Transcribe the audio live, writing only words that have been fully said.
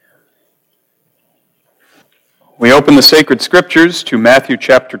We open the sacred scriptures to Matthew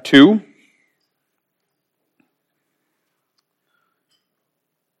chapter 2.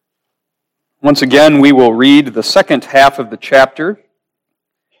 Once again, we will read the second half of the chapter,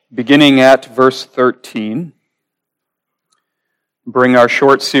 beginning at verse 13. Bring our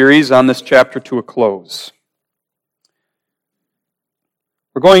short series on this chapter to a close.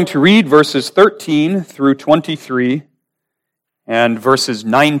 We're going to read verses 13 through 23, and verses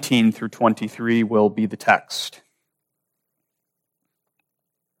 19 through 23 will be the text.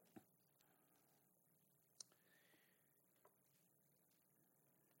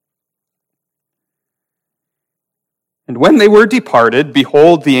 And when they were departed,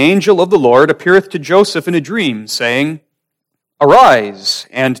 behold, the angel of the Lord appeareth to Joseph in a dream, saying, Arise,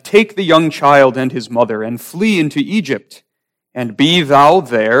 and take the young child and his mother, and flee into Egypt, and be thou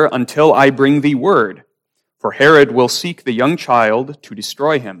there until I bring thee word, for Herod will seek the young child to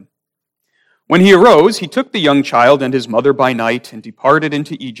destroy him. When he arose, he took the young child and his mother by night, and departed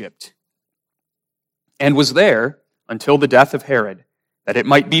into Egypt, and was there until the death of Herod, that it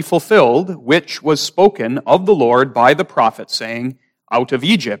might be fulfilled, which was spoken of the Lord by the prophet, saying, Out of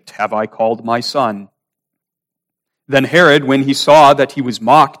Egypt have I called my son. Then Herod, when he saw that he was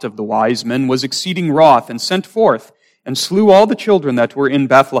mocked of the wise men, was exceeding wroth, and sent forth, and slew all the children that were in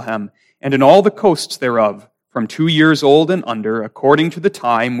Bethlehem, and in all the coasts thereof, from 2 years old and under, according to the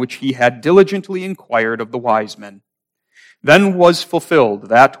time which he had diligently inquired of the wise men. Then was fulfilled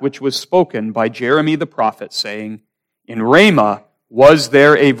that which was spoken by Jeremy the prophet, saying, In Ramah was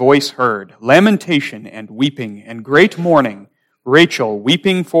there a voice heard, lamentation and weeping, and great mourning, Rachel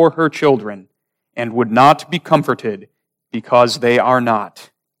weeping for her children, and would not be comforted, because they are not.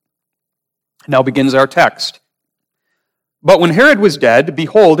 Now begins our text. But when Herod was dead,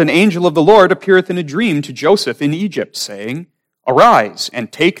 behold, an angel of the Lord appeareth in a dream to Joseph in Egypt, saying, Arise,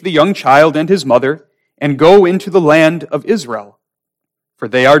 and take the young child and his mother, and go into the land of Israel, for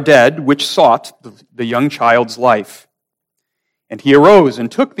they are dead which sought the young child's life. And he arose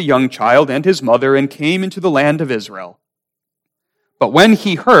and took the young child and his mother and came into the land of Israel. But when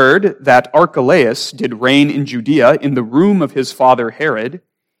he heard that Archelaus did reign in Judea in the room of his father Herod,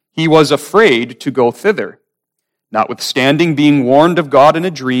 he was afraid to go thither. Notwithstanding, being warned of God in a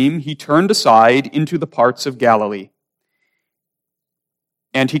dream, he turned aside into the parts of Galilee.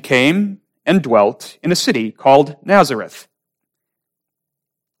 And he came and dwelt in a city called Nazareth,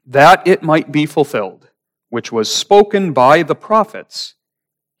 that it might be fulfilled, which was spoken by the prophets,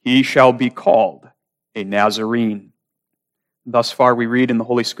 he shall be called a Nazarene. Thus far we read in the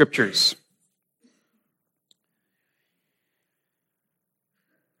Holy Scriptures.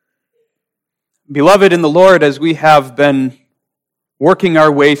 Beloved in the Lord, as we have been working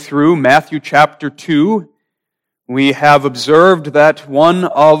our way through Matthew chapter 2, we have observed that one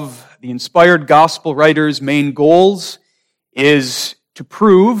of the inspired gospel writer's main goals is to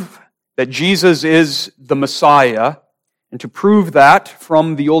prove that Jesus is the Messiah, and to prove that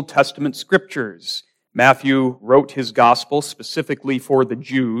from the Old Testament scriptures. Matthew wrote his gospel specifically for the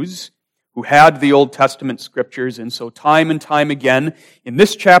Jews who had the Old Testament scriptures, and so time and time again in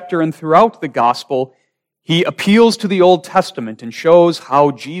this chapter and throughout the gospel, he appeals to the Old Testament and shows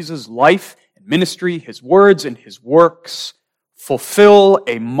how Jesus' life and ministry, his words and his works, fulfill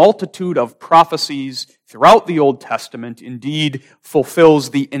a multitude of prophecies throughout the Old Testament, indeed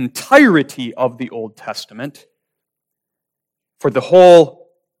fulfills the entirety of the Old Testament. For the whole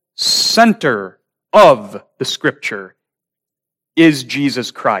center of the Scripture is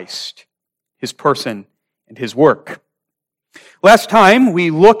Jesus Christ, his person and his work. Last time we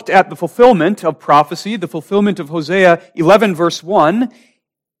looked at the fulfillment of prophecy, the fulfillment of Hosea 11 verse 1,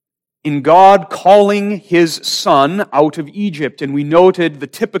 in God calling his son out of Egypt. And we noted the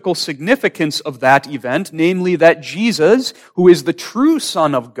typical significance of that event, namely that Jesus, who is the true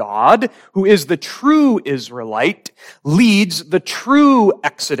Son of God, who is the true Israelite, leads the true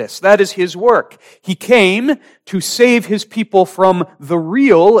Exodus. That is his work. He came to save his people from the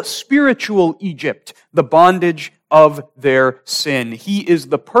real spiritual Egypt, the bondage of their sin. He is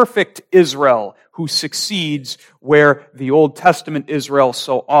the perfect Israel who succeeds where the Old Testament Israel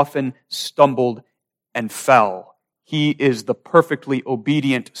so often stumbled and fell. He is the perfectly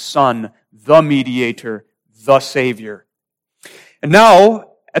obedient Son, the mediator, the Savior. And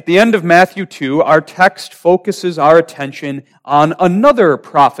now, at the end of Matthew 2, our text focuses our attention on another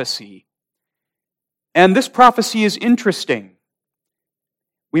prophecy. And this prophecy is interesting.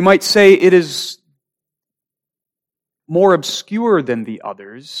 We might say it is more obscure than the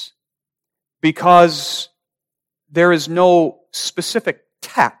others, because there is no specific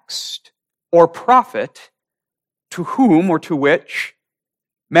text or prophet to whom or to which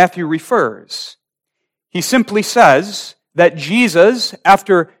Matthew refers. He simply says that Jesus,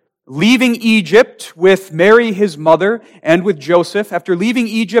 after leaving Egypt with Mary, his mother, and with Joseph, after leaving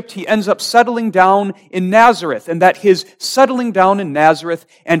Egypt, he ends up settling down in Nazareth, and that his settling down in Nazareth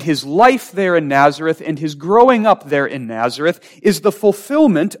and his life there in Nazareth and his growing up there in Nazareth is the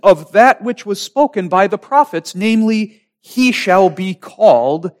fulfillment of that which was spoken by the prophets, namely, he shall be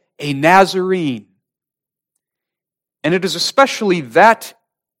called a Nazarene. And it is especially that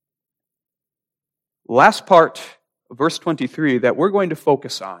last part of verse 23 that we're going to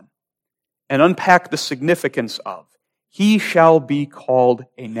focus on and unpack the significance of. He shall be called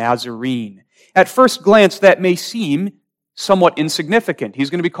a Nazarene. At first glance, that may seem somewhat insignificant. He's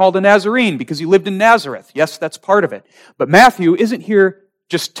going to be called a Nazarene because he lived in Nazareth. Yes, that's part of it. But Matthew isn't here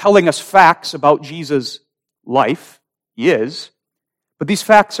just telling us facts about Jesus' life. He is. But these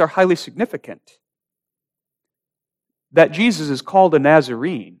facts are highly significant. That Jesus is called a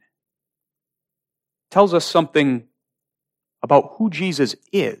Nazarene tells us something about who Jesus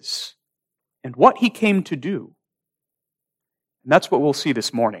is and what he came to do. And that's what we'll see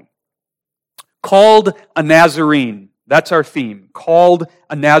this morning. Called a Nazarene. That's our theme. Called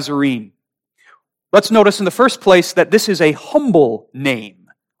a Nazarene. Let's notice in the first place that this is a humble name,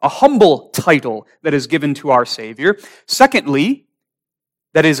 a humble title that is given to our Savior. Secondly,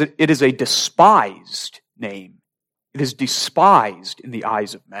 that it is a despised name. It is despised in the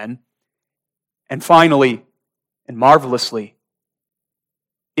eyes of men. And finally, and marvelously,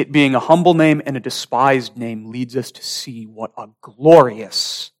 it being a humble name and a despised name leads us to see what a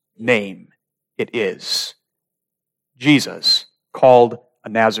glorious name it is. Jesus, called a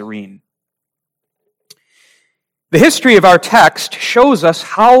Nazarene. The history of our text shows us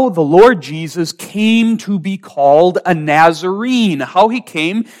how the Lord Jesus came to be called a Nazarene, how he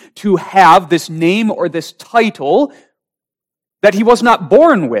came to have this name or this title that he was not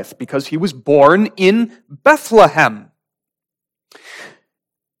born with, because he was born in Bethlehem.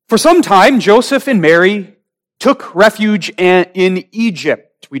 For some time, Joseph and Mary took refuge in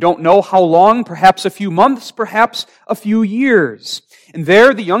Egypt. We don't know how long, perhaps a few months, perhaps a few years. And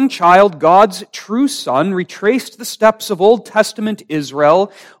there the young child, God's true son, retraced the steps of Old Testament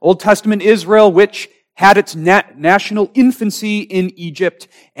Israel which had its national infancy in Egypt,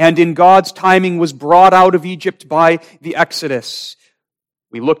 and in God's timing was brought out of Egypt by the Exodus.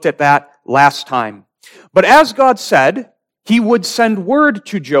 We looked at that last time. But as God said, he would send word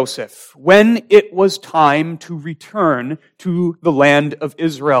to Joseph when it was time to return to the land of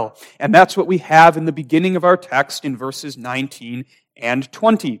Israel. And that's what we have in the beginning of our text in verses 19 and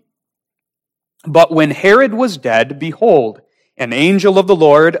 20. But when Herod was dead, behold, an angel of the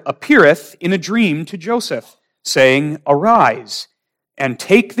Lord appeareth in a dream to Joseph, saying, Arise, and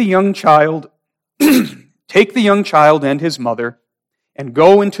take the young child and his mother, and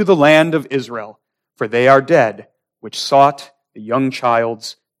go into the land of Israel, for they are dead, which sought the young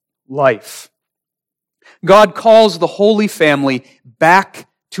child's life. God calls the Holy Family back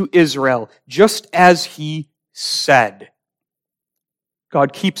to Israel, just as he said.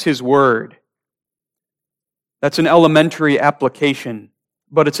 God keeps his word. That's an elementary application,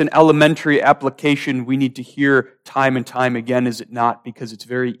 but it's an elementary application we need to hear time and time again, is it not? Because it's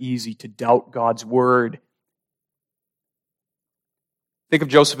very easy to doubt God's word. Think of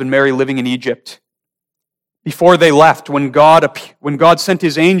Joseph and Mary living in Egypt. Before they left, when God sent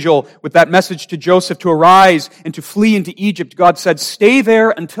his angel with that message to Joseph to arise and to flee into Egypt, God said, Stay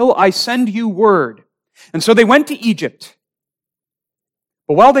there until I send you word. And so they went to Egypt.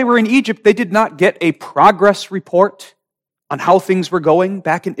 But while they were in Egypt, they did not get a progress report on how things were going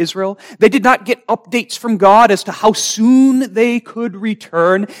back in Israel. They did not get updates from God as to how soon they could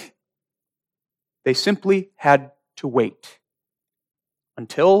return. They simply had to wait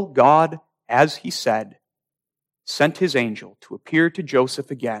until God, as he said, sent his angel to appear to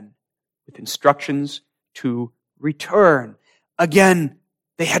Joseph again with instructions to return. Again,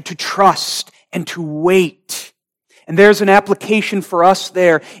 they had to trust and to wait. And there's an application for us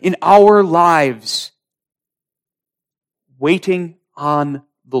there in our lives. Waiting on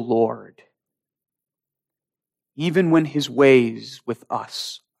the Lord. Even when his ways with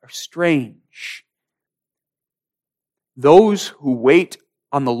us are strange. Those who wait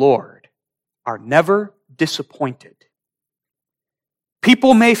on the Lord are never disappointed.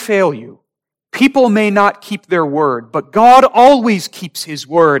 People may fail you. People may not keep their word, but God always keeps his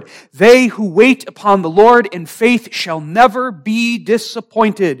word. They who wait upon the Lord in faith shall never be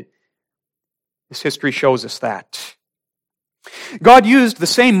disappointed. This history shows us that. God used the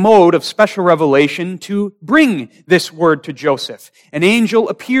same mode of special revelation to bring this word to Joseph. An angel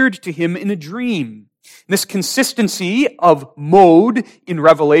appeared to him in a dream. This consistency of mode in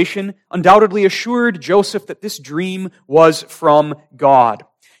Revelation undoubtedly assured Joseph that this dream was from God.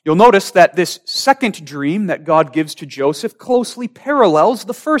 You'll notice that this second dream that God gives to Joseph closely parallels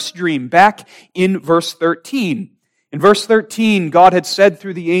the first dream back in verse 13. In verse 13, God had said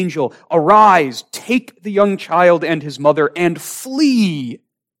through the angel, "Arise, take the young child and his mother, and flee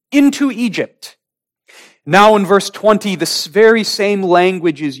into Egypt." Now in verse 20, this very same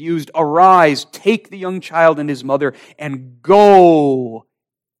language is used. "Arise, take the young child and his mother, and go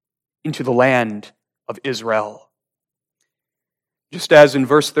into the land of Israel." Just as in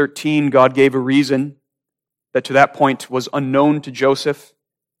verse 13, God gave a reason that to that point was unknown to Joseph.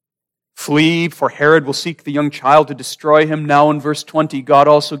 Flee, for Herod will seek the young child to destroy him. Now in verse 20, God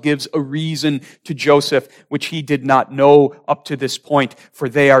also gives a reason to Joseph, which he did not know up to this point. "For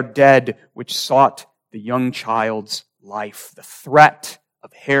they are dead, which sought the young child's life." The threat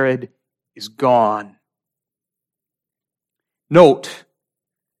of Herod is gone. Note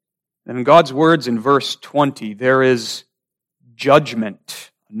that in God's words in verse 20, there is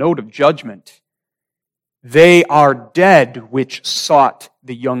judgment, a note of judgment. "They are dead which sought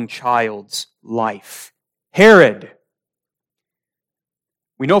the young child's life." Herod.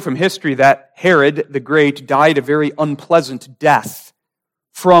 We know from history that Herod the Great died a very unpleasant death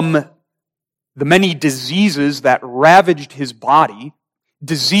from the many diseases that ravaged his body,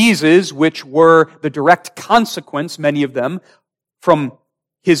 diseases which were the direct consequence, many of them, from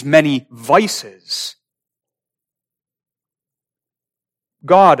his many vices.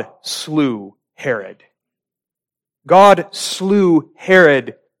 God slew Herod. God slew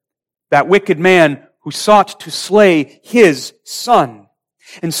Herod, that wicked man who sought to slay his son.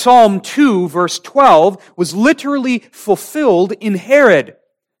 And Psalm 2, verse 12, was literally fulfilled in Herod.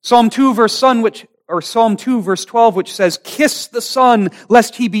 Psalm 2, verse 12, which says, "Kiss the Son,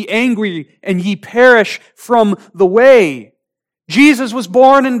 lest he be angry and ye perish from the way." Jesus was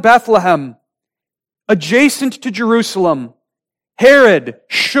born in Bethlehem, adjacent to Jerusalem. Herod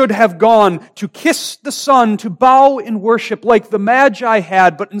should have gone to kiss the Son, to bow in worship like the Magi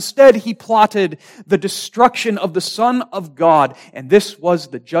had, but instead he plotted the destruction of the Son of God, and this was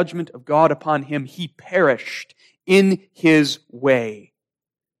the judgment of God upon him. He perished in his way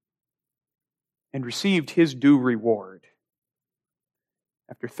and received his due reward.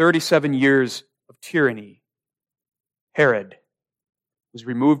 After 37 years of tyranny, Herod was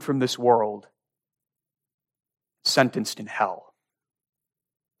removed from this world, sentenced in hell.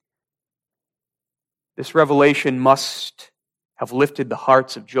 This revelation must have lifted the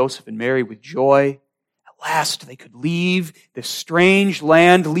hearts of Joseph and Mary with joy. At last they could leave this strange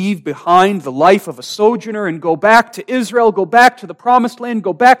land, leave behind the life of a sojourner, and go back to Israel, go back to the promised land,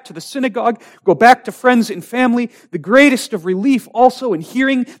 go back to the synagogue, go back to friends and family. The greatest of relief also in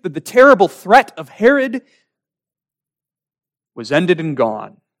hearing that the terrible threat of Herod was ended and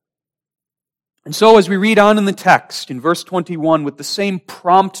gone. And so as we read on in the text, in verse 21, with the same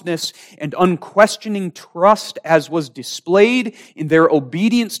promptness and unquestioning trust as was displayed in their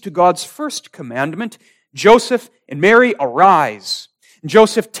obedience to God's first commandment, Joseph and Mary arise. And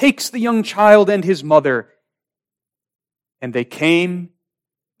Joseph takes the young child and his mother, and they came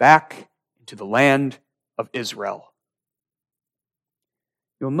back into the land of Israel.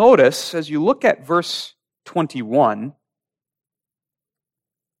 You'll notice, as you look at verse 21,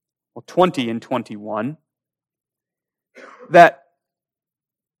 20 and 21, that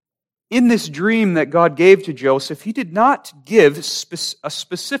in this dream that God gave to Joseph, he did not give a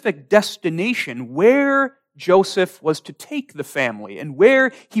specific destination where Joseph was to take the family and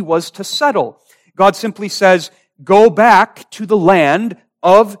where he was to settle. God simply says, "Go back to the land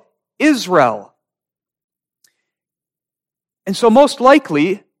of Israel." And so most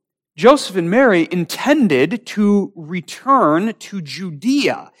likely, Joseph and Mary intended to return to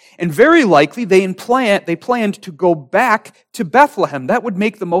Judea, and very likely they planned to go back to Bethlehem. That would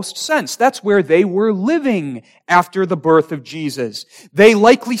make the most sense. That's where they were living after the birth of Jesus. They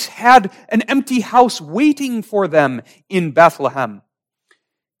likely had an empty house waiting for them in Bethlehem.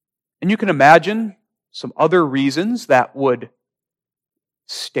 And you can imagine some other reasons that would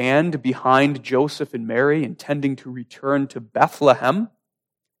stand behind Joseph and Mary intending to return to Bethlehem.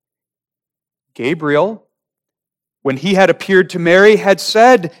 Gabriel, when he had appeared to Mary, had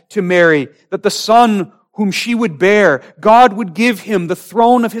said to Mary that the son whom she would bear, God would give him the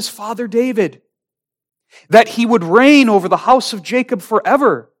throne of his father David, that he would reign over the house of Jacob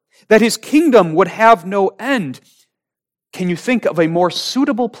forever, that his kingdom would have no end. Can you think of a more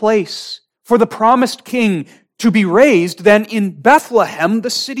suitable place for the promised king to be raised than in Bethlehem, the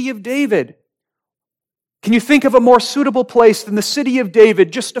city of David? Can you think of a more suitable place than the city of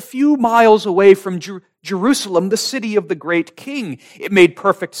David, just a few miles away from Jerusalem, the city of the great king? It made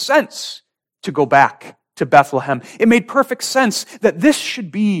perfect sense to go back to Bethlehem. It made perfect sense that this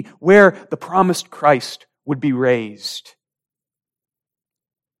should be where the promised Christ would be raised.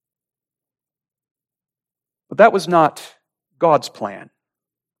 But that was not God's plan.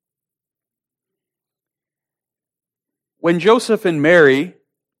 When Joseph and Mary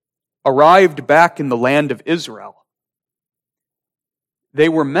arrived back in the land of Israel, they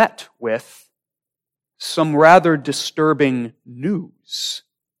were met with some rather disturbing news.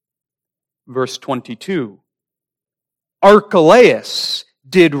 Verse 22, Archelaus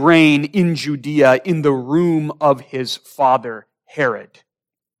did reign in Judea in the room of his father Herod.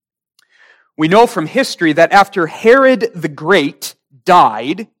 We know from history that after Herod the Great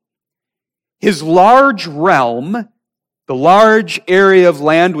died, his large realm, the large area of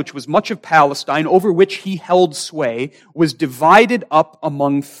land which was much of Palestine, over which he held sway, was divided up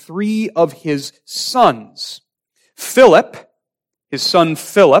among three of his sons. Philip, his son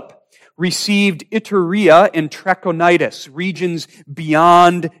Philip, received Iturea and Trachonitis, regions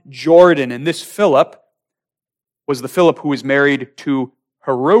beyond Jordan. And this Philip was the Philip who was married to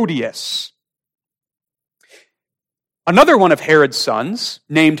Herodias. Another one of Herod's sons,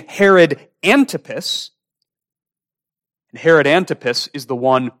 named Herod Antipas, and Herod Antipas is the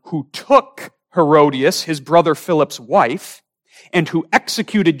one who took Herodias, his brother Philip's wife, and who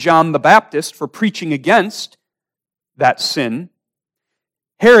executed John the Baptist for preaching against that sin.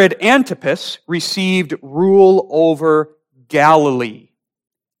 Herod Antipas received rule over Galilee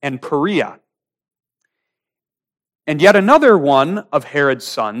and Perea. And yet another one of Herod's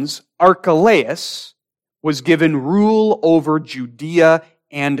sons, Archelaus, was given rule over Judea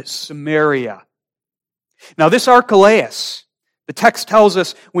and Samaria. Now this Archelaus, the text tells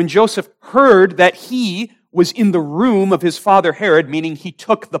us when Joseph heard that he was in the room of his father Herod, meaning he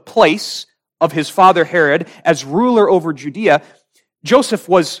took the place of his father Herod as ruler over Judea, Joseph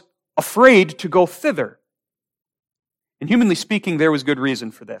was afraid to go thither. And humanly speaking, there was good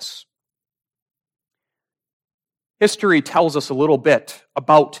reason for this. History tells us a little bit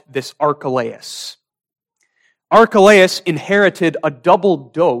about this Archelaus. Archelaus inherited a double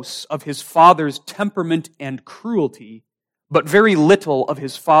dose of his father's temperament and cruelty, but very little of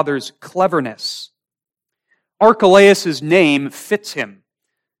his father's cleverness. Archelaus' name fits him.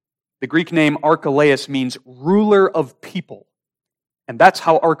 The Greek name Archelaus means ruler of people. And that's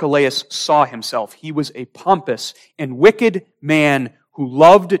how Archelaus saw himself. He was a pompous and wicked man who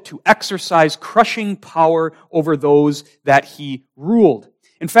loved to exercise crushing power over those that he ruled.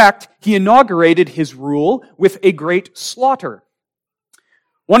 In fact, he inaugurated his rule with a great slaughter.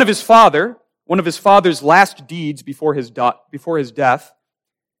 One of his father's last deeds before his death,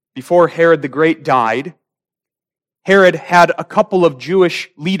 before Herod the Great died, Herod had a couple of Jewish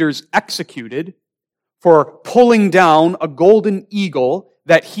leaders executed for pulling down a golden eagle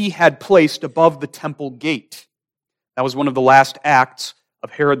that he had placed above the temple gate. That was one of the last acts of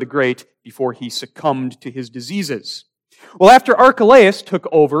Herod the Great before he succumbed to his diseases. Well, after Archelaus took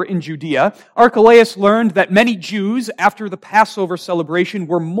over in Judea, Archelaus learned that many Jews, after the Passover celebration,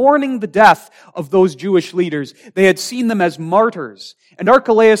 were mourning the death of those Jewish leaders. They had seen them as martyrs. And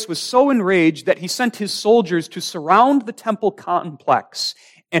Archelaus was so enraged that he sent his soldiers to surround the temple complex,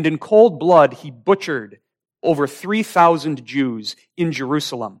 and in cold blood he butchered over 3,000 Jews in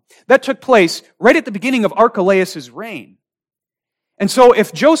Jerusalem. That took place right at the beginning of Archelaus' reign. And so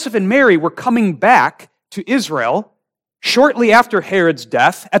if Joseph and Mary were coming back to Israel shortly after Herod's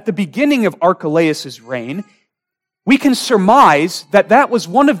death, at the beginning of Archelaus' reign, we can surmise that that was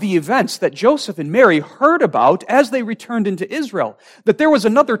one of the events that Joseph and Mary heard about as they returned into Israel, that there was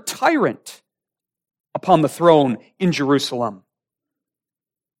another tyrant upon the throne in Jerusalem.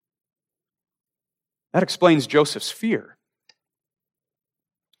 That explains Joseph's fear.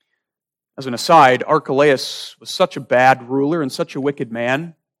 As an aside, Archelaus was such a bad ruler and such a wicked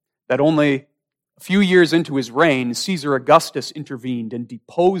man that only a few years into his reign, Caesar Augustus intervened and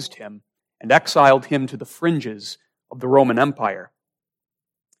deposed him and exiled him to the fringes of the Roman Empire.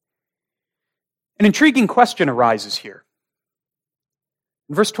 An intriguing question arises here.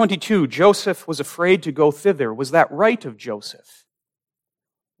 In verse 22, Joseph was afraid to go thither. Was that right of Joseph?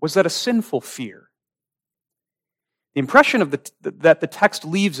 Was that a sinful fear? The impression that the text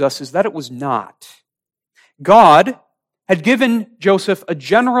leaves us is that it was not. God had given Joseph a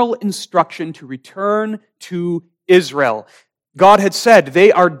general instruction to return to Israel. God had said,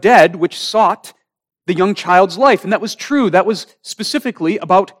 "They are dead which sought the young child's life." And that was true. That was specifically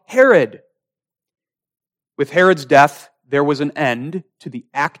about Herod. With Herod's death, there was an end to the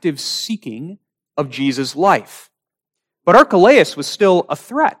active seeking of Jesus' life. But Archelaus was still a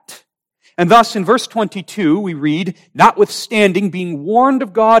threat. And thus, in verse 22, we read, notwithstanding being warned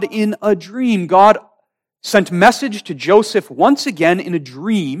of God in a dream, God sent message to Joseph once again in a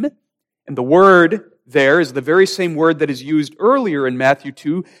dream. And the word there is the very same word that is used earlier in Matthew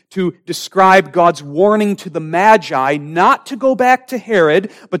 2 to describe God's warning to the Magi not to go back to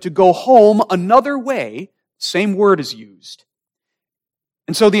Herod, but to go home another way. Same word is used.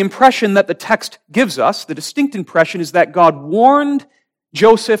 And so the impression that the text gives us, the distinct impression, is that God warned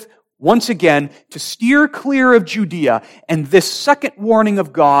Joseph once again to steer clear of Judea. And this second warning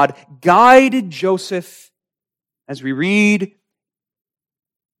of God guided Joseph, as we read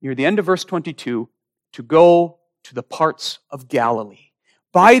near the end of verse 22, to go to the parts of Galilee.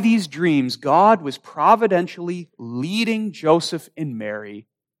 By these dreams, God was providentially leading Joseph and Mary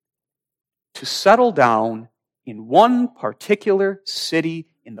to settle down in one particular city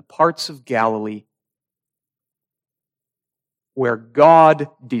in the parts of Galilee where God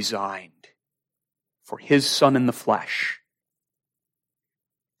designed for His Son in the flesh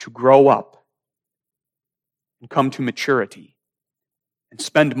to grow up and come to maturity and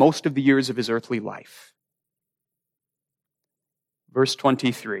spend most of the years of His earthly life. Verse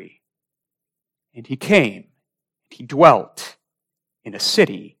 23, and He came, and He dwelt in a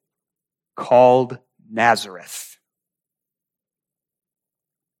city called Nazareth.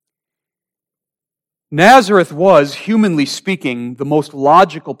 Nazareth was, humanly speaking, the most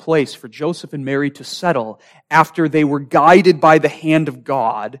logical place for Joseph and Mary to settle after they were guided by the hand of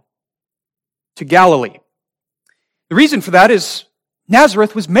God to Galilee. The reason for that is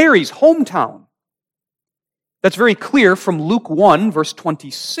Nazareth was Mary's hometown. That's very clear from Luke 1, verse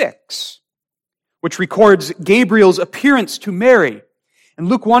 26, which records Gabriel's appearance to Mary. And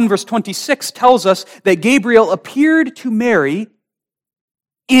Luke 1, verse 26 tells us that Gabriel appeared to Mary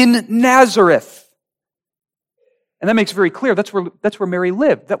in Nazareth. And that makes very clear that's where Mary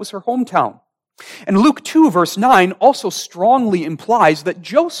lived. That was her hometown. And Luke 2, verse 9 also strongly implies that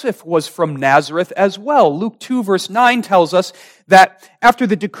Joseph was from Nazareth as well. Luke 2, verse 9 tells us that after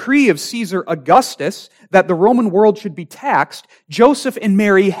the decree of Caesar Augustus that the Roman world should be taxed, Joseph and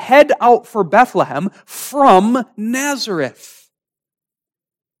Mary head out for Bethlehem from Nazareth.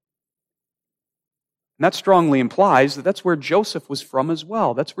 And that strongly implies that that's where Joseph was from as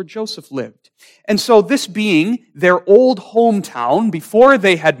well. That's where Joseph lived. And so this being their old hometown before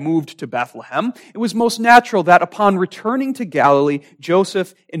they had moved to Bethlehem, it was most natural that upon returning to Galilee,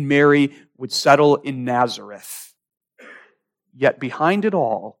 Joseph and Mary would settle in Nazareth. Yet behind it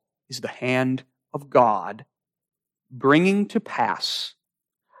all is the hand of God bringing to pass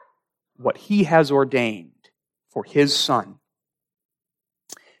what He has ordained for His Son.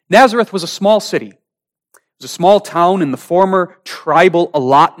 Nazareth was a small city. It was a small town in the former tribal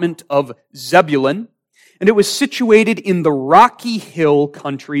allotment of Zebulun, and it was situated in the rocky hill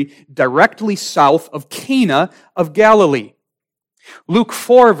country directly south of Cana of Galilee. Luke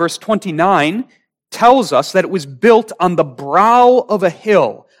 4, verse 29 tells us that it was built on the brow of a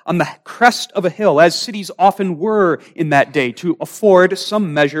hill, on the crest of a hill, as cities often were in that day, to afford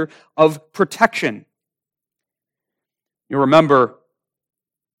some measure of protection. You remember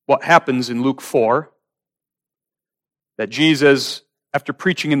what happens in Luke 4. That Jesus, after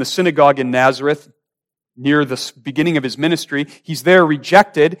preaching in the synagogue in Nazareth, near the beginning of His ministry, He's there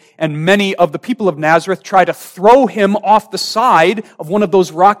rejected, and many of the people of Nazareth try to throw Him off the side of one of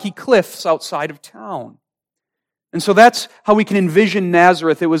those rocky cliffs outside of town. And so that's how we can envision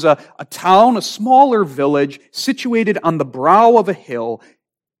Nazareth. It was a town, a smaller village, situated on the brow of a hill,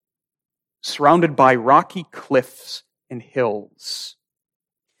 surrounded by rocky cliffs and hills.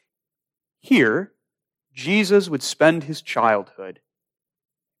 Here, Jesus would spend His childhood,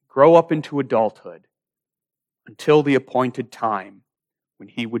 grow up into adulthood, until the appointed time when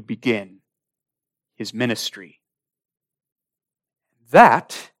He would begin His ministry.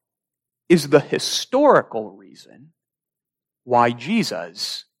 That is the historical reason why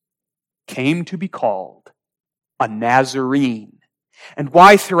Jesus came to be called a Nazarene, and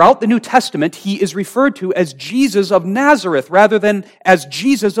why throughout the New Testament He is referred to as Jesus of Nazareth rather than as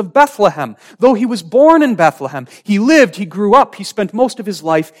Jesus of Bethlehem. Though He was born in Bethlehem, He lived, He grew up, He spent most of His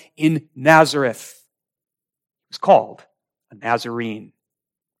life in Nazareth. He was called a Nazarene.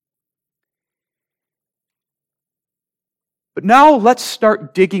 But now let's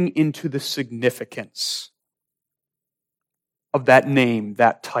start digging into the significance of that name,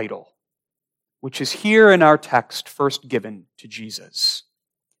 that title, which is here in our text first given to Jesus.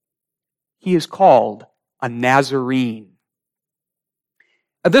 He is called a Nazarene.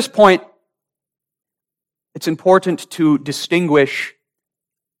 At this point, it's important to distinguish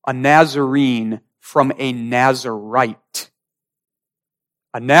a Nazarene from a Nazirite.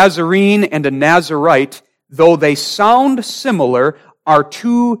 A Nazarene and a Nazirite, though they sound similar, are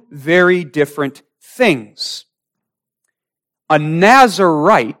two very different things. A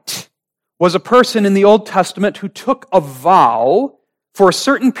Nazirite was a person in the Old Testament who took a vow for a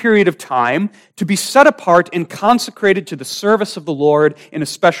certain period of time to be set apart and consecrated to the service of the Lord in a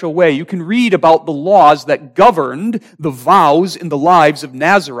special way. You can read about the laws that governed the vows in the lives of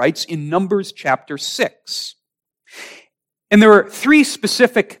Nazirites in Numbers chapter 6. And there were three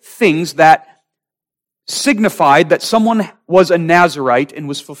specific things that signified that someone was a Nazirite and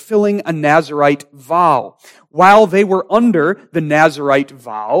was fulfilling a Nazirite vow. While they were under the Nazirite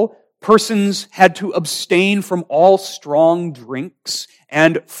vow, persons had to abstain from all strong drinks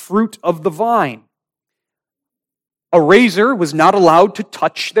and fruit of the vine. A razor was not allowed to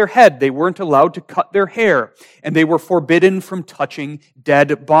touch their head. They weren't allowed to cut their hair, and they were forbidden from touching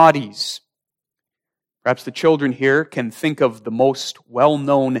dead bodies. Perhaps the children here can think of the most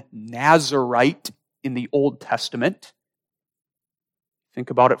well-known Nazirite in the Old Testament.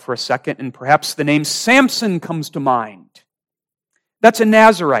 Think about it for a second, and perhaps the name Samson comes to mind. That's a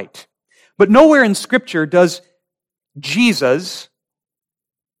Nazirite. But nowhere in Scripture does Jesus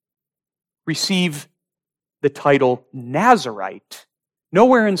receive the title Nazirite.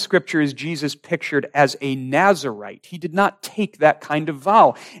 Nowhere in Scripture is Jesus pictured as a Nazirite. He did not take that kind of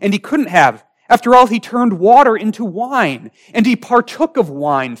vow, and he couldn't have. After all, he turned water into wine, and he partook of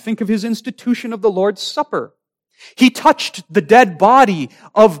wine. Think of his institution of the Lord's Supper. He touched the dead body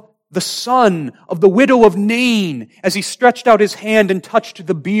of the son of the widow of Nain as he stretched out his hand and touched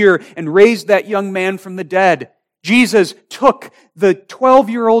the bier and raised that young man from the dead. Jesus took the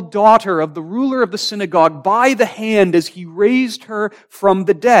 12-year-old daughter of the ruler of the synagogue by the hand as he raised her from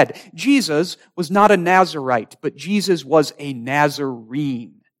the dead. Jesus was not a Nazirite, but Jesus was a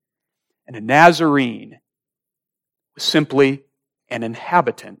Nazarene. And a Nazarene was simply an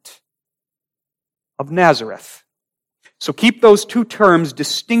inhabitant of Nazareth. So keep those two terms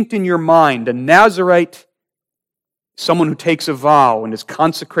distinct in your mind. A Nazirite, someone who takes a vow and is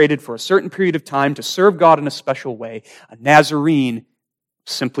consecrated for a certain period of time to serve God in a special way. A Nazarene,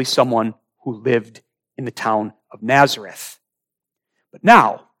 simply someone who lived in the town of Nazareth. But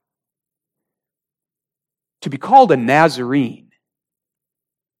now, to be called a Nazarene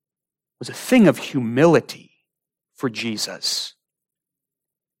was a thing of humility for Jesus.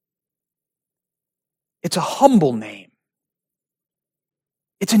 It's a humble name.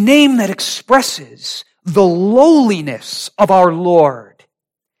 It's a name that expresses the lowliness of our Lord,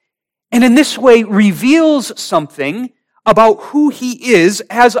 and in this way reveals something about who He is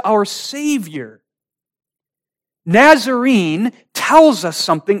as our Savior. Nazarene tells us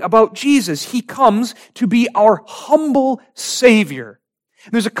something about Jesus. He comes to be our humble Savior.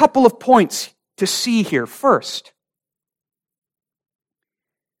 There's a couple of points to see here. First,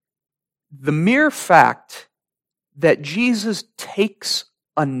 the mere fact that Jesus takes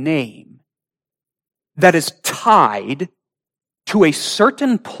a name that is tied to a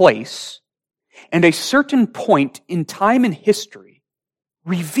certain place and a certain point in time and history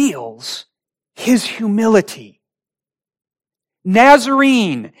reveals His humility.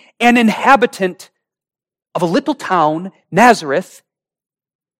 Nazarene, an inhabitant of a little town, Nazareth,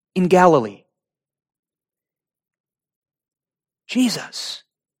 in Galilee. Jesus,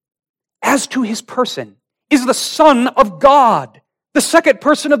 as to His person, is the Son of God, the second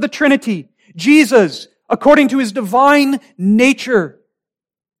person of the Trinity. Jesus, according to His divine nature,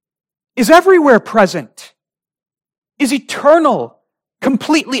 is everywhere present, is eternal,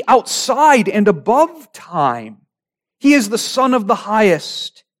 completely outside and above time. He is the Son of the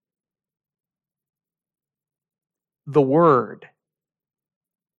highest. The Word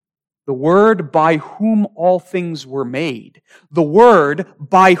by whom all things were made. The Word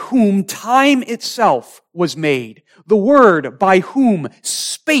by whom time itself was made. The Word by whom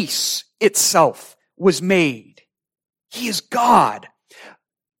space itself was made. He is God.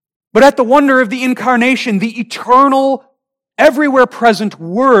 But at the wonder of the incarnation, the eternal, everywhere present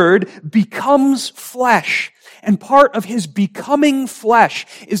Word becomes flesh. And part of His becoming flesh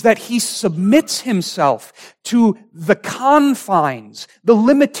is that He submits Himself to the confines, the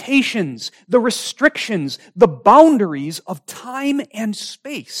limitations, the restrictions, the boundaries of time and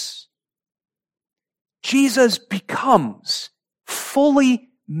space. Jesus becomes fully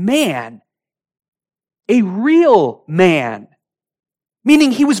man, a real man,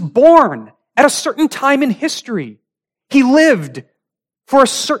 meaning He was born at a certain time in history. He lived for a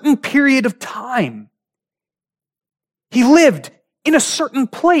certain period of time. He lived in a certain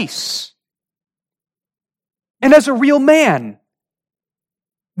place. And as a real man,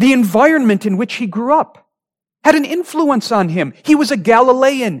 The environment in which he grew up had an influence on him. He was a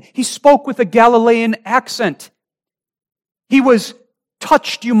Galilean. He spoke with a Galilean accent. He was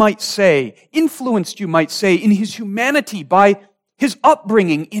touched, you might say, influenced, you might say, in his humanity by his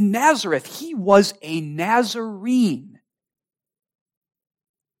upbringing in Nazareth. He was a Nazarene.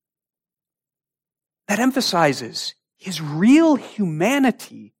 That emphasizes his real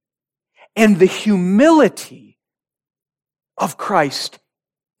humanity and the humility of Christ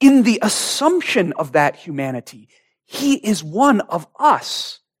in the assumption of that humanity. He is one of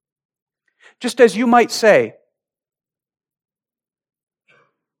us. Just as you might say,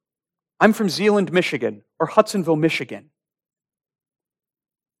 I'm from Zeeland, Michigan, or Hudsonville, Michigan.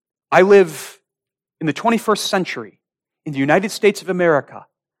 I live in the 21st century in the United States of America.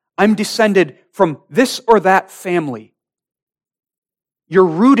 I'm descended from this or that family. You're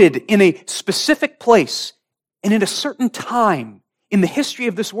rooted in a specific place and in a certain time in the history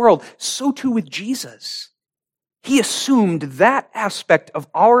of this world. So too with Jesus. He assumed that aspect of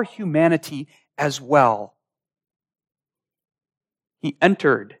our humanity as well. He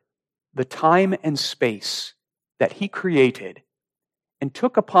entered the time and space that he created and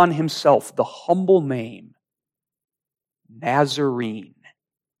took upon himself the humble name, Nazarene.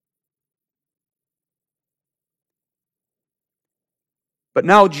 But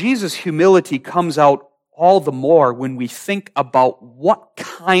now Jesus' humility comes out all the more when we think about what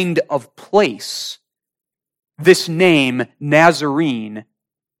kind of place this name, Nazarene,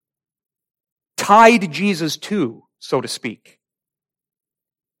 tied Jesus to, so to speak.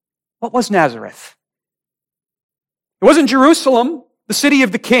 What was Nazareth? It wasn't Jerusalem, the city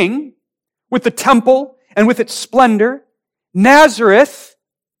of the king, with the temple and with its splendor. Nazareth,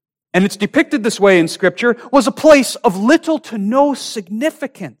 and it's depicted this way in Scripture, was a place of little to no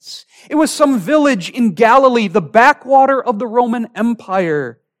significance. It was some village in Galilee, the backwater of the Roman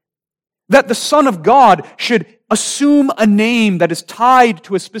Empire. That the Son of God should assume a name that is tied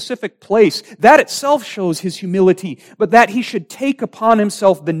to a specific place, that itself shows his humility. But that he should take upon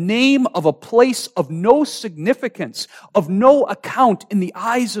himself the name of a place of no significance, of no account in the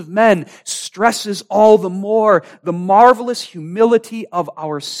eyes of men, stresses all the more the marvelous humility of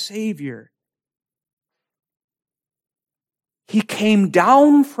our Savior. He came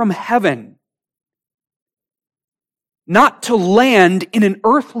down from heaven not to land in an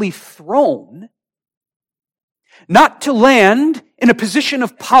earthly throne, not to land in a position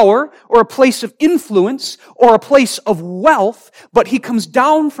of power or a place of influence or a place of wealth, but he comes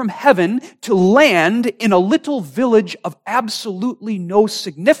down from heaven to land in a little village of absolutely no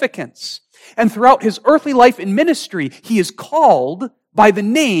significance. And throughout his earthly life and ministry, he is called by the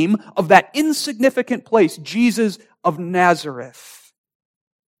name of that insignificant place, Jesus of Nazareth.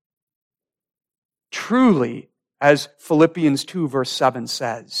 Truly, as Philippians 2 verse 7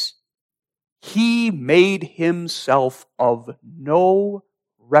 says, he made himself of no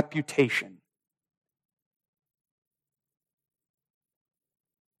reputation,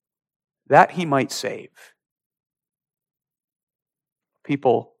 that he might save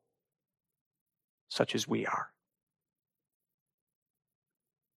people such as we are.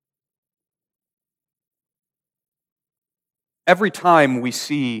 Every time we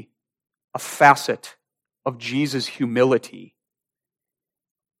see a facet of Jesus' humility,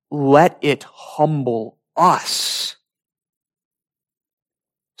 let it humble us.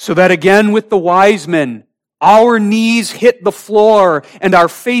 So that again with the wise men, our knees hit the floor and our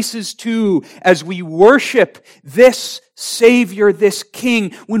faces too as we worship this Savior, this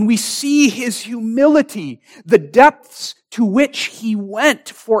King. When we see his humility, the depths to which he went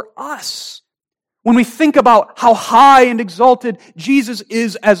for us. When we think about how high and exalted Jesus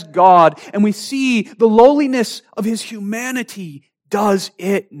is as God, and we see the lowliness of his humanity, does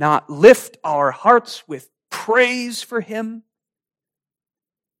it not lift our hearts with praise for him?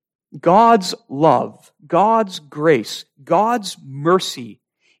 God's love, God's grace, God's mercy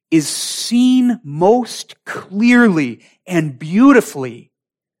is seen most clearly and beautifully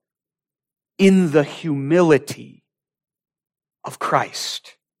in the humility of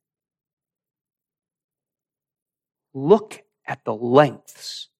Christ. Look at the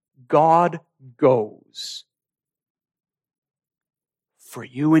lengths God goes for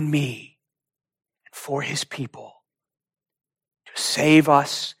you and me and for his people to save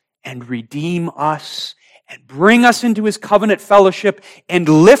us and redeem us and bring us into his covenant fellowship and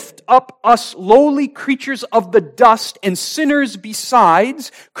lift up us lowly creatures of the dust and sinners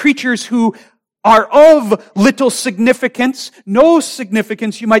besides, creatures who are of little significance, no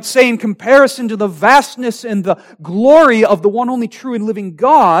significance, you might say, in comparison to the vastness and the glory of the one only true and living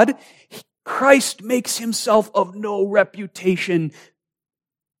God. Christ makes himself of no reputation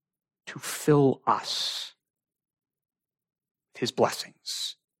to fill us with his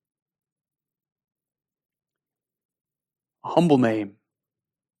blessings. A humble name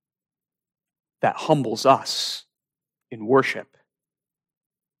that humbles us in worship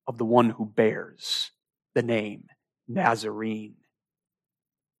of the one who bears the name Nazarene.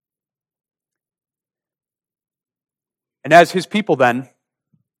 And as his people then,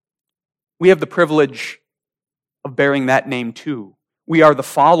 we have the privilege of bearing that name too. We are the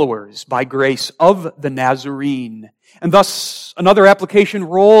followers by grace of the Nazarene. And thus, another application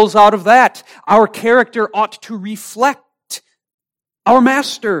rolls out of that. Our character ought to reflect our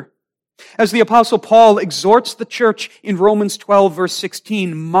Master. As the Apostle Paul exhorts the church in Romans 12, verse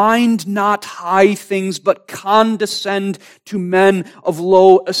 16, mind not high things, but condescend to men of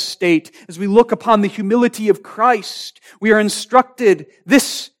low estate. As we look upon the humility of Christ, we are instructed,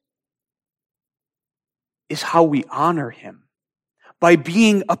 this is how we honor him, by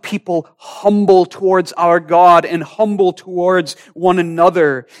being a people humble towards our God and humble towards one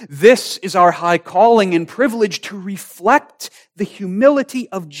another. This is our high calling and privilege, to reflect the humility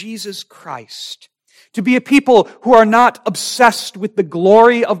of Jesus Christ. To be a people who are not obsessed with the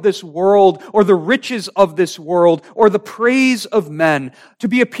glory of this world or the riches of this world or the praise of men. To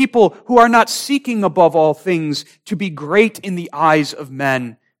be a people who are not seeking above all things to be great in the eyes of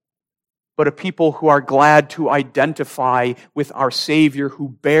men, but a people who are glad to identify with our Savior who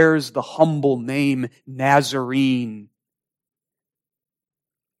bears the humble name Nazarene.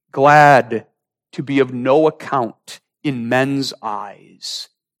 Glad to be of no account in men's eyes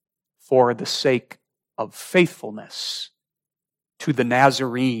for the sake of faithfulness to the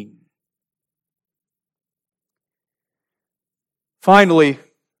Nazarene. Finally,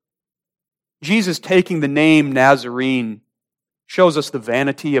 Jesus taking the name Nazarene shows us the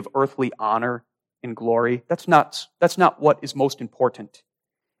vanity of earthly honor and glory. That's not what is most important.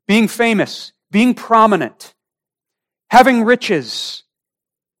 Being famous, being prominent, having riches,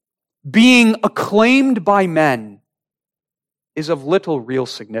 being acclaimed by men is of little real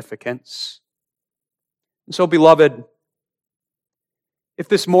significance. And so, beloved, if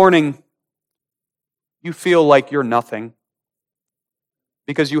this morning you feel like you're nothing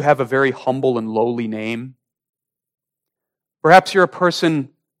because you have a very humble and lowly name, perhaps you're a person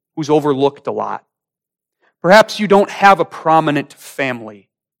who's overlooked a lot. Perhaps you don't have a prominent family.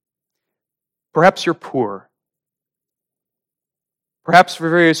 Perhaps you're poor. Perhaps for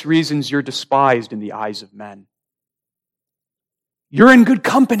various reasons you're despised in the eyes of men. You're in good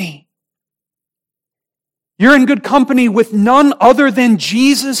company. You're in good company with none other than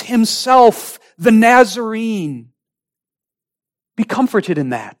Jesus himself, the Nazarene. Be comforted in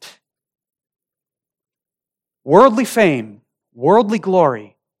that. Worldly fame, worldly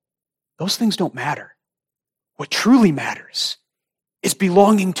glory, those things don't matter. What truly matters is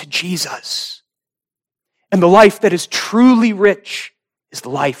belonging to Jesus. And the life that is truly rich is the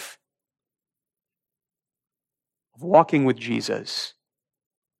life of walking with Jesus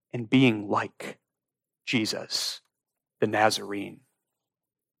and being like Jesus, the Nazarene.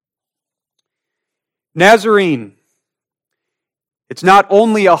 Nazarene, it's not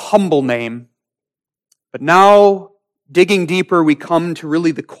only a humble name, but now, digging deeper, we come to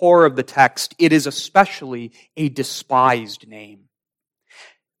really the core of the text. It is especially a despised name.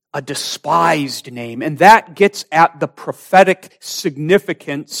 A despised name. And that gets at the prophetic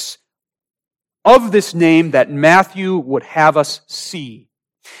significance of this name that Matthew would have us see.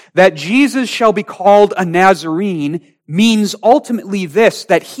 That Jesus shall be called a Nazarene means ultimately this,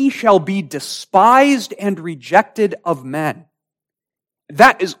 that he shall be despised and rejected of men.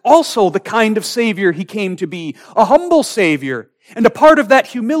 That is also the kind of Savior he came to be, a humble Savior. And a part of that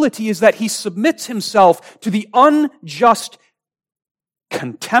humility is that he submits himself to the unjust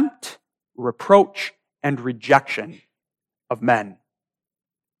contempt, reproach, and rejection of men.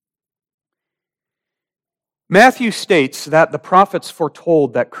 Matthew states that the prophets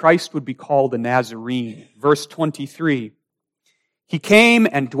foretold that Christ would be called a Nazarene. Verse 23, he came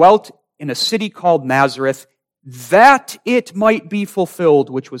and dwelt in a city called Nazareth, that it might be fulfilled,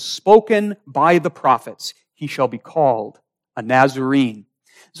 which was spoken by the prophets. He shall be called a Nazarene.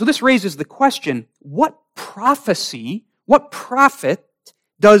 So this raises the question, what prophecy, what prophet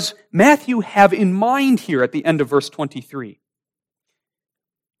does Matthew have in mind here at the end of verse 23?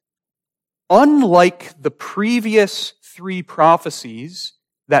 Unlike the previous three prophecies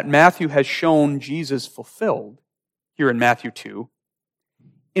that Matthew has shown Jesus fulfilled here in Matthew 2,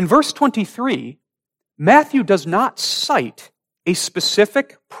 in verse 23, Matthew does not cite a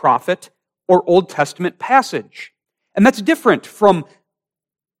specific prophet or Old Testament passage. And that's different from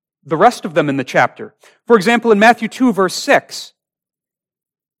the rest of them in the chapter. For example, in Matthew 2, verse 6,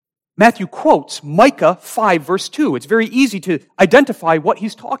 Matthew quotes Micah 5, verse 2. It's very easy to identify what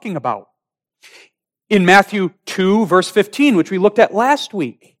he's talking about. In Matthew 2, verse 15, which we looked at last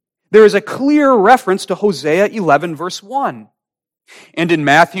week, there is a clear reference to Hosea 11, verse 1. And in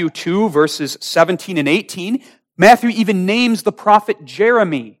Matthew 2, verses 17 and 18, Matthew even names the prophet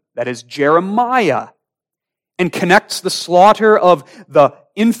Jeremy, that is Jeremiah, and connects the slaughter of the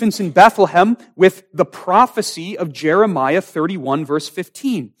infants in Bethlehem with the prophecy of Jeremiah 31, verse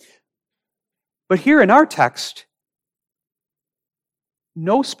 15. But here in our text,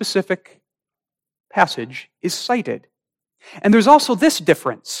 no specific passage is cited. And there's also this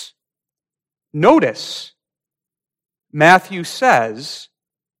difference. Notice, Matthew says,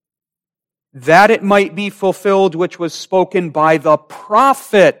 that it might be fulfilled which was spoken by the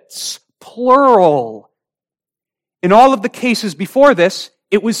prophets, plural. In all of the cases before this,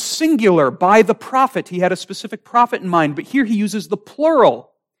 it was singular, by the prophet. He had a specific prophet in mind, but here he uses the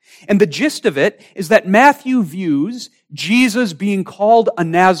plural. And the gist of it is that Matthew views Jesus being called a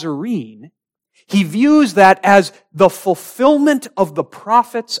Nazarene. He views that as the fulfillment of the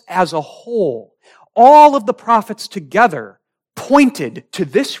prophets as a whole. All of the prophets together pointed to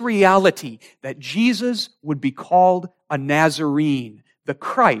this reality that Jesus would be called a Nazarene. The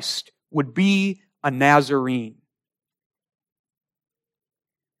Christ would be a Nazarene.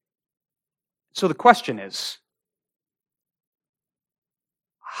 So the question is,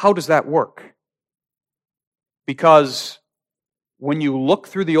 how does that work? Because when you look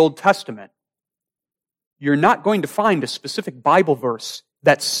through the Old Testament, you're not going to find a specific Bible verse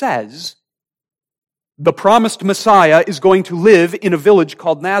that says the promised Messiah is going to live in a village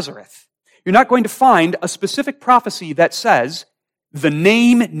called Nazareth. You're not going to find a specific prophecy that says the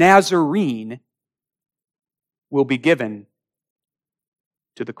name Nazarene will be given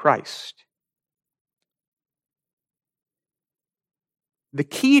to the Christ. The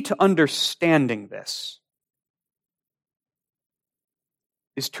key to understanding this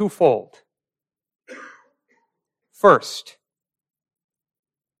is twofold. First,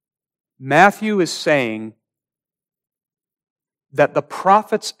 Matthew is saying that the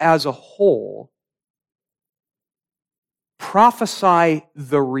prophets as a whole prophesy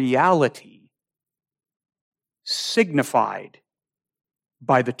the reality signified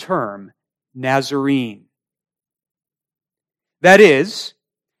by the term Nazarene. That is,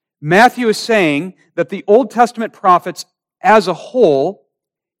 Matthew is saying that the Old Testament prophets as a whole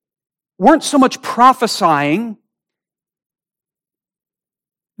weren't so much prophesying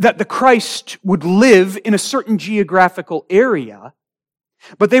that the Christ would live in a certain geographical area,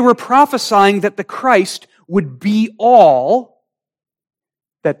 but they were prophesying that the Christ would be all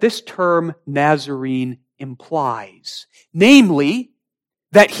that this term Nazarene implies. Namely,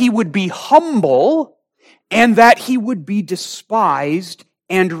 that he would be humble and that he would be despised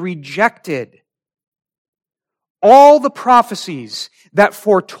and rejected. All the prophecies that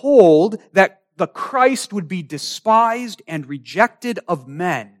foretold that the Christ would be despised and rejected of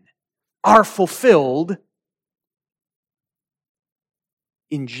men are fulfilled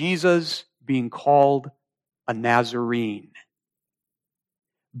in Jesus being called a Nazarene.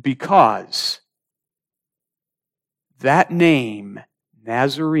 Because that name,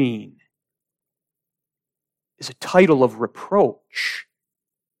 Nazarene, is a title of reproach.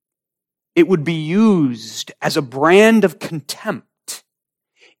 It would be used as a brand of contempt.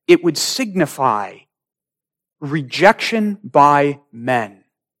 It would signify rejection by men.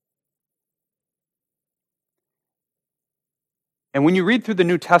 And when you read through the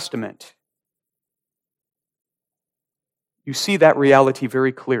New Testament, you see that reality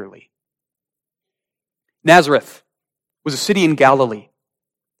very clearly. Nazareth was a city in Galilee.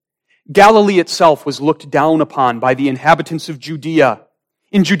 Galilee itself was looked down upon by the inhabitants of Judea.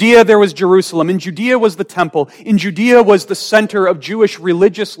 In Judea there was Jerusalem. In Judea was the temple. In Judea was the center of Jewish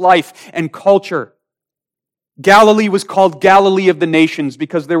religious life and culture. Galilee was called Galilee of the nations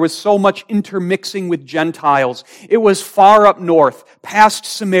because there was so much intermixing with Gentiles. It was far up north, past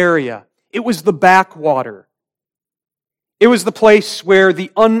Samaria. It was the backwater. It was the place where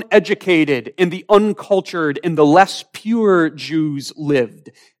the uneducated and the uncultured and the less pure Jews lived.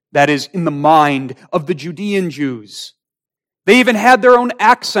 That is, in the mind of the Judean Jews. They even had their own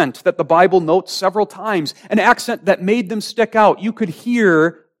accent that the Bible notes several times, an accent that made them stick out. You could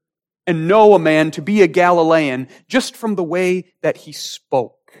hear and know a man to be a Galilean just from the way that he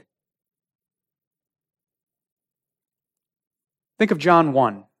spoke. Think of John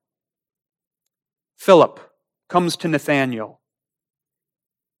 1. Philip comes to Nathanael.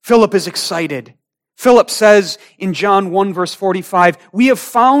 Philip is excited. Philip says in John 1 verse 45, "We have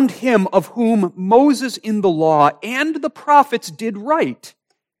found him of whom Moses in the law and the prophets did write,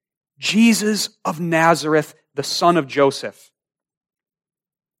 Jesus of Nazareth, the son of Joseph.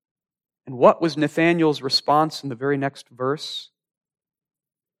 And what was Nathanael's response in the very next verse?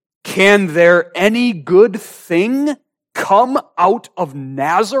 Can there any good thing come out of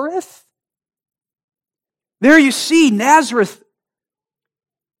Nazareth? There you see, Nazareth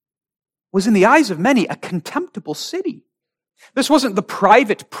was in the eyes of many a contemptible city. This wasn't the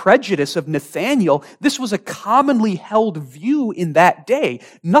private prejudice of Nathanael. This was a commonly held view in that day.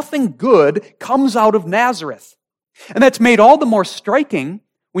 Nothing good comes out of Nazareth. And that's made all the more striking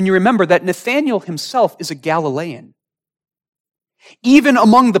when you remember that Nathanael himself is a Galilean. Even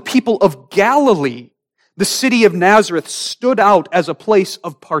among the people of Galilee, the city of Nazareth stood out as a place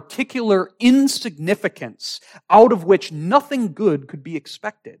of particular insignificance, out of which nothing good could be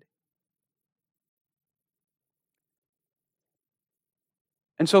expected.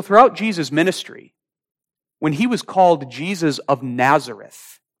 And so throughout Jesus' ministry, when he was called Jesus of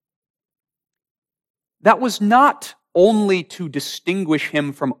Nazareth, that was not only to distinguish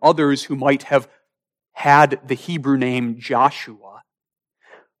him from others who might have had the Hebrew name Joshua,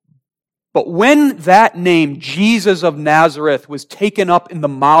 but when that name, Jesus of Nazareth, was taken up in the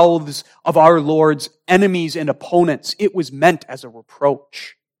mouths of our Lord's enemies and opponents, it was meant as a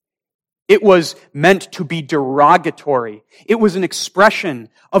reproach. It was meant to be derogatory. It was an expression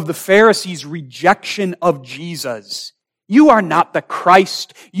of the Pharisees' rejection of Jesus. You are not the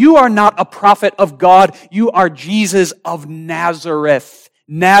Christ. You are not a prophet of God. You are Jesus of Nazareth.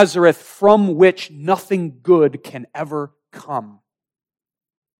 Nazareth, from which nothing good can ever come.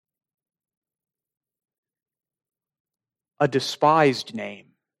 A despised name.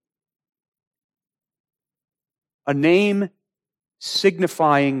 A name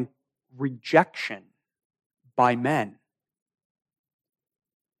signifying rejection by men.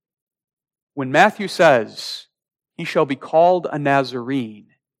 When Matthew says, he shall be called a Nazarene,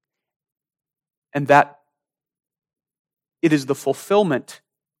 and that it is the fulfillment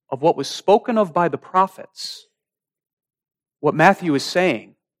of what was spoken of by the prophets, what Matthew is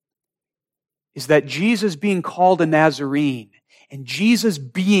saying is that Jesus being called a Nazarene, and Jesus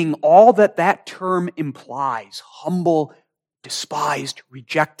being all that that term implies, humble, despised,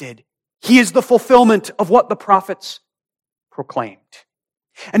 rejected, he is the fulfillment of what the prophets proclaimed.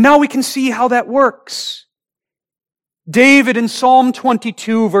 And now we can see how that works. David in Psalm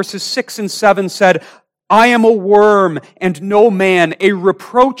 22, verses 6 and 7 said, I am a worm and no man, a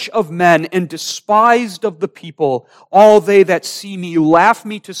reproach of men and despised of the people. All they that see me laugh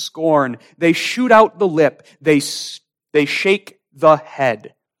me to scorn. They shoot out the lip. They shake the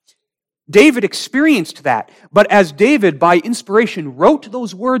head. David experienced that, but as David, by inspiration, wrote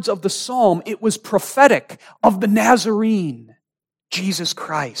those words of the psalm, it was prophetic of the Nazarene, Jesus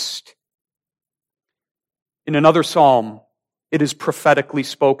Christ. In another psalm, it is prophetically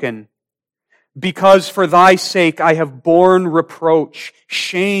spoken, because for thy sake I have borne reproach,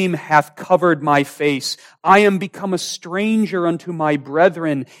 shame hath covered my face. I am become a stranger unto my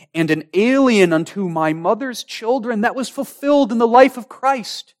brethren, and an alien unto my mother's children. That was fulfilled in the life of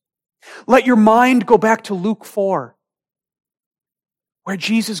Christ. Let your mind go back to Luke 4, where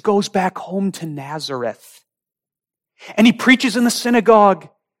Jesus goes back home to Nazareth. And he preaches in the synagogue,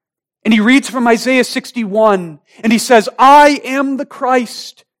 and he reads from Isaiah 61, and he says, I am the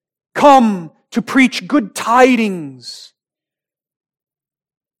Christ, come to preach good tidings.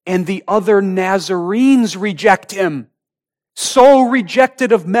 And the other Nazarenes reject him. So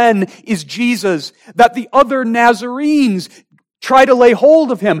rejected of men is Jesus that the other Nazarenes try to lay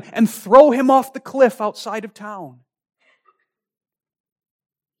hold of him and throw him off the cliff outside of town.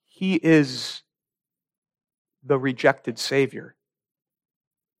 He is the rejected Savior.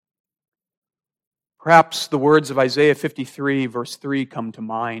 Perhaps the words of Isaiah 53, verse 3 come to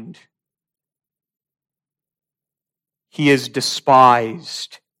mind. He is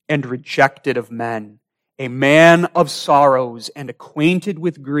despised and rejected of men, a man of sorrows and acquainted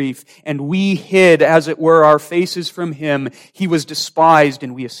with grief, and we hid, as it were, our faces from him. He was despised,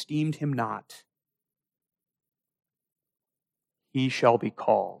 and we esteemed him not. He shall be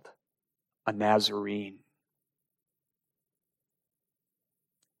called a Nazarene.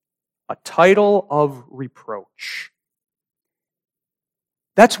 A title of reproach.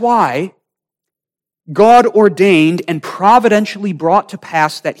 That's why God ordained and providentially brought to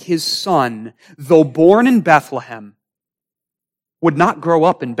pass that his son, though born in Bethlehem, would not grow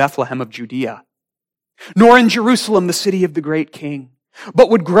up in Bethlehem of Judea, nor in Jerusalem, the city of the great king, but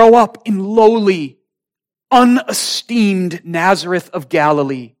would grow up in lowly, unesteemed Nazareth of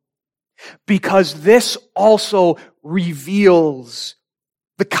Galilee, because this also reveals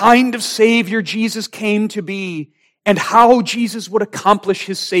the kind of Savior Jesus came to be and how Jesus would accomplish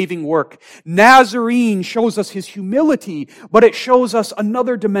his saving work. Nazarene shows us his humility, but it shows us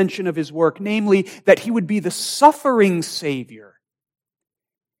another dimension of his work, namely that he would be the suffering Savior.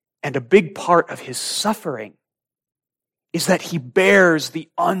 And a big part of his suffering is that he bears the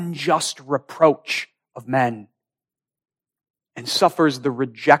unjust reproach of men and suffers the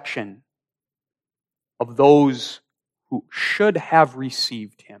rejection of those who should have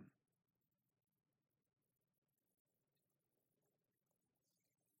received him.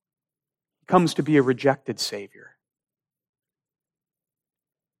 He comes to be a rejected Savior.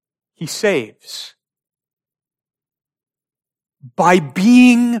 He saves by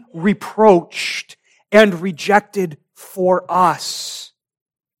being reproached and rejected for us.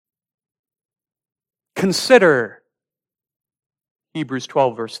 Consider, Hebrews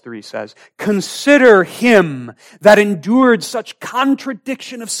 12 verse 3 says, consider him that endured such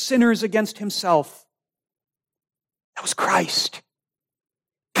contradiction of sinners against himself. That was Christ.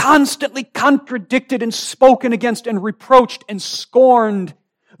 Constantly contradicted and spoken against and reproached and scorned,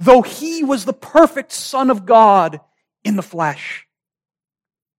 though he was the perfect Son of God in the flesh.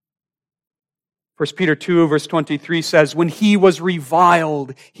 1 Peter 2 verse 23 says, when he was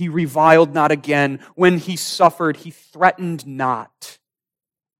reviled, he reviled not again. When he suffered, he threatened not.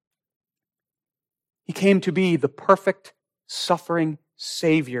 He came to be the perfect suffering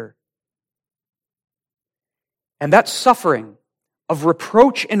Savior. And that suffering of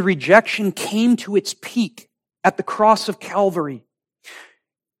reproach and rejection came to its peak at the cross of Calvary.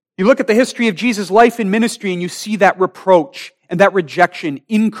 You look at the history of Jesus' life and ministry and you see that reproach and that rejection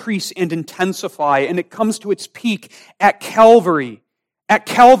increase and intensify, and it comes to its peak at Calvary. At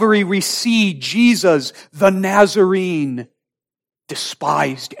Calvary we see Jesus, the Nazarene,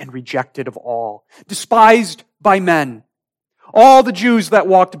 despised and rejected of all, despised by men. All the Jews that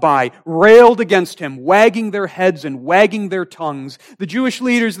walked by railed against him, wagging their heads and wagging their tongues. The Jewish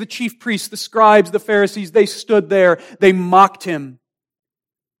leaders, the chief priests, the scribes, the Pharisees, they stood there, they mocked him.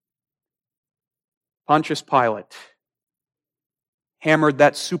 Pontius Pilate hammered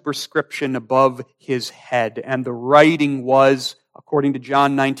that superscription above his head, and the writing was, according to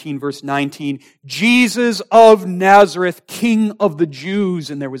John 19, verse 19, Jesus of Nazareth, King of the Jews,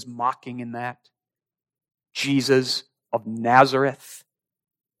 and there was mocking in that. Jesus of Nazareth.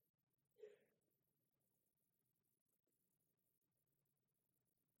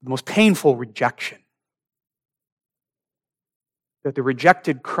 The most painful rejection that the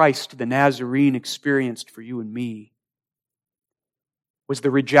rejected Christ, the Nazarene, experienced for you and me was the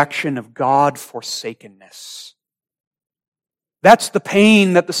rejection of God-forsakenness. That's the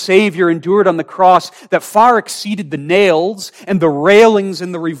pain that the Savior endured on the cross that far exceeded the nails and the railings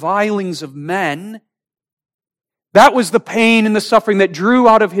and the revilings of men. That was the pain and the suffering that drew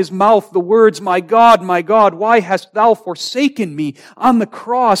out of his mouth the words, my God, why hast thou forsaken me?" On the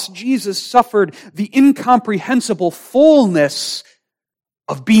cross, Jesus suffered the incomprehensible fullness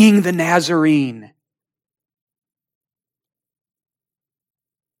of being the Nazarene.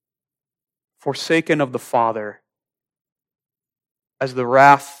 Forsaken of the Father, as the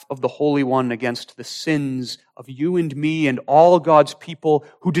wrath of the Holy One against the sins of you and me and all God's people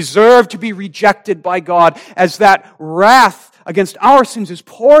who deserve to be rejected by God, as that wrath against our sins is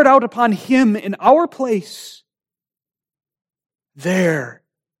poured out upon him in our place. There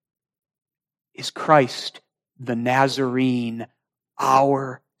is Christ, the Nazarene,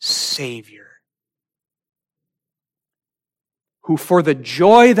 our Savior, who for the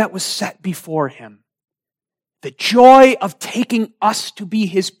joy that was set before him, the joy of taking us to be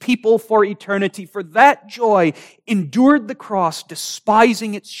his people for eternity, for that joy endured the cross,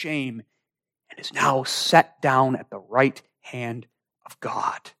 despising its shame, and is now set down at the right hand of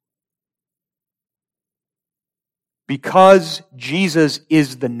God. Because Jesus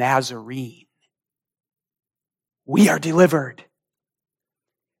is the Nazarene, we are delivered.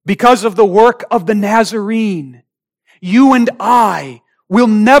 Because of the work of the Nazarene, you and I will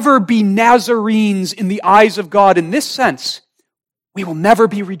never be Nazarenes in the eyes of God. In this sense, we will never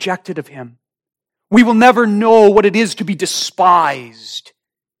be rejected of him. We will never know what it is to be despised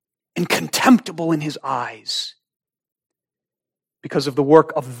and contemptible in his eyes. Because of the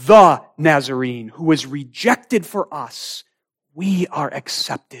work of the Nazarene, who was rejected for us, we are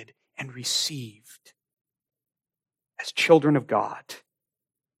accepted and received as children of God.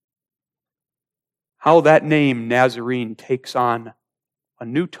 How that name, Nazarene, takes on a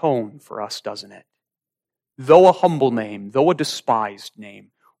new tone for us, doesn't it? Though a humble name, though a despised name,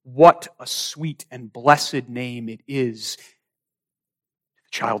 what a sweet and blessed name it is,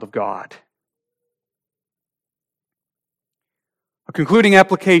 the child of God. A concluding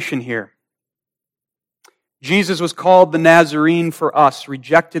application here. Jesus was called the Nazarene for us,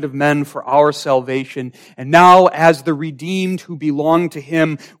 rejected of men for our salvation. And now, as the redeemed who belong to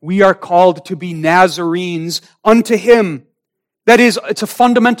Him, we are called to be Nazarenes unto Him. That is, it's a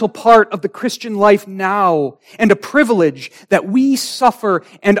fundamental part of the Christian life now, and a privilege that we suffer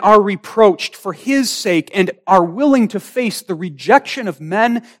and are reproached for His sake and are willing to face the rejection of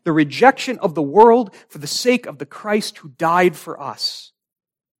men, the rejection of the world, for the sake of the Christ who died for us.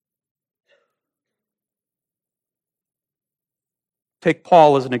 Take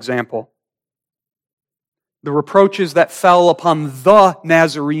Paul as an example. The reproaches that fell upon the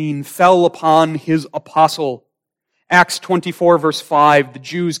Nazarene fell upon his apostle. Acts 24, verse 5, the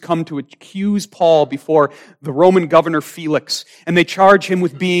Jews come to accuse Paul before the Roman governor Felix, and they charge him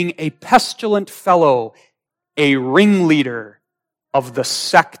with being a pestilent fellow, a ringleader of the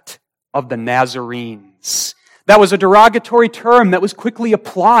sect of the Nazarenes. That was a derogatory term that was quickly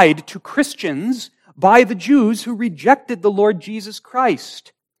applied to Christians by the Jews who rejected the Lord Jesus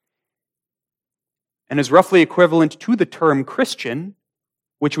Christ, and is roughly equivalent to the term Christian,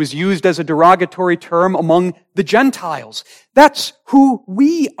 which was used as a derogatory term among the Gentiles. That's who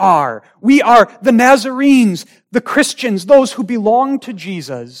we are. We are the Nazarenes, the Christians, those who belong to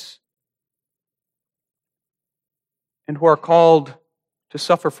Jesus, and who are called to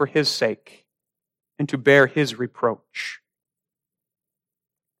suffer for His sake and to bear His reproach.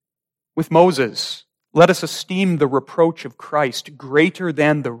 With Moses, let us esteem the reproach of Christ greater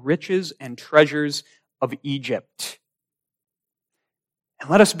than the riches and treasures of Egypt. And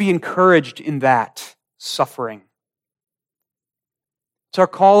let us be encouraged in that suffering. It's our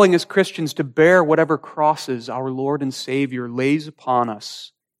calling as Christians to bear whatever crosses our Lord and Savior lays upon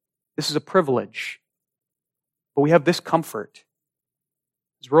us. This is a privilege. But we have this comfort.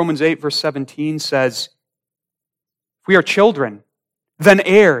 As Romans 8, verse 17 says, if we are children, then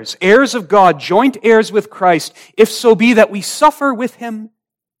heirs, heirs of God, joint heirs with Christ, if so be that we suffer with Him,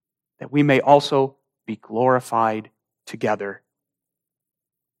 that we may also be glorified together.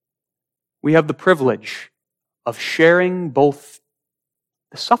 We have the privilege of sharing both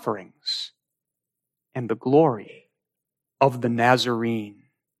the sufferings and the glory of the Nazarene.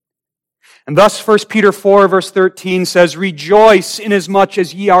 And thus 1 Peter 4, verse 13 says, rejoice inasmuch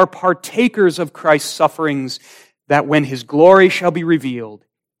as ye are partakers of Christ's sufferings, that when His glory shall be revealed,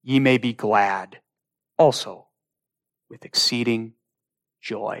 ye may be glad also with exceeding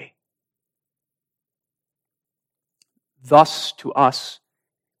joy. Thus to us,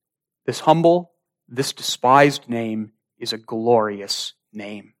 this humble, this despised name is a glorious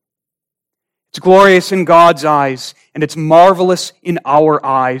name. It's glorious in God's eyes, and it's marvelous in our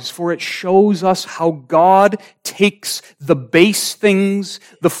eyes, for it shows us how God takes the base things,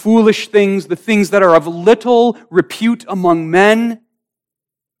 the foolish things, the things that are of little repute among men,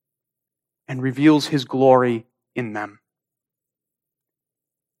 and reveals His glory in them.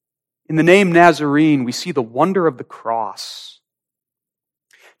 In the name Nazarene, we see the wonder of the cross.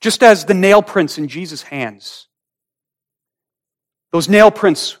 Just as the nail prints in Jesus' hands, those nail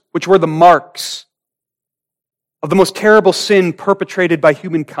prints which were the marks of the most terrible sin perpetrated by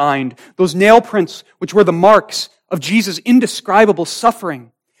humankind, those nail prints which were the marks of Jesus' indescribable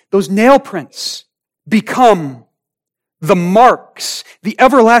suffering, those nail prints become the marks, the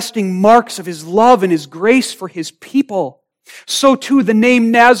everlasting marks of His love and His grace for His people. So too the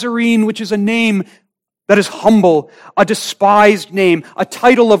name Nazarene, which is a name that is humble, a despised name, a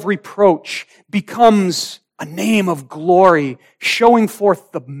title of reproach, becomes a name of glory, showing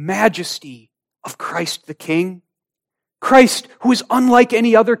forth the majesty of Christ the King. Christ who is unlike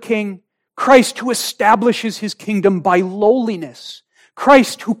any other king. Christ who establishes His kingdom by lowliness.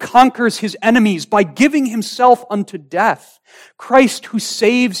 Christ who conquers His enemies by giving Himself unto death. Christ who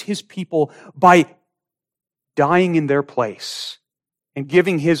saves His people by dying in their place and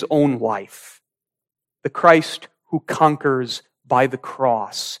giving His own life. The Christ who conquers by the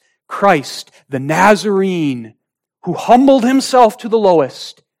cross. Christ, the Nazarene, who humbled Himself to the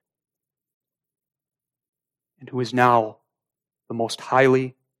lowest and who is now the most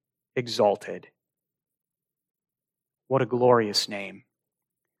highly exalted. What a glorious name.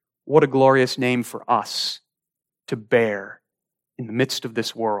 What a glorious name for us to bear in the midst of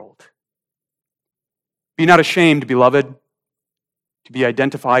this world. Be not ashamed, beloved, to be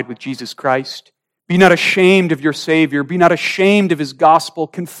identified with Jesus Christ. Be not ashamed of your Savior. Be not ashamed of His gospel.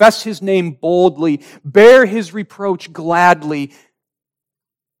 Confess His name boldly. Bear His reproach gladly,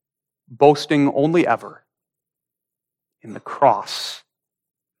 boasting only ever in the cross.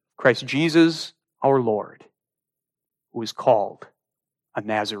 Christ Jesus, our Lord, who is called a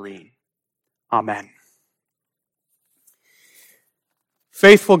Nazarene. Amen.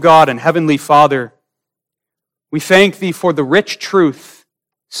 Faithful God and Heavenly Father, We thank thee for the rich truth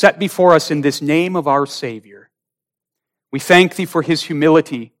set before us in this name of our Savior. We thank thee for his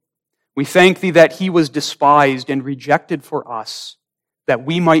humility. We thank thee that he was despised and rejected for us, that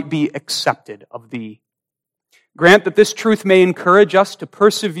we might be accepted of thee. Grant that this truth may encourage us to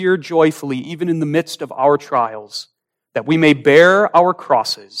persevere joyfully even in the midst of our trials, that we may bear our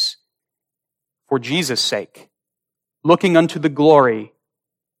crosses for Jesus' sake, looking unto the glory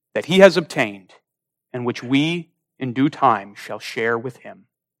that he has obtained and which we in due time shall share with him.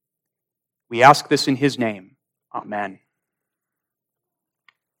 We ask this in his name. Amen.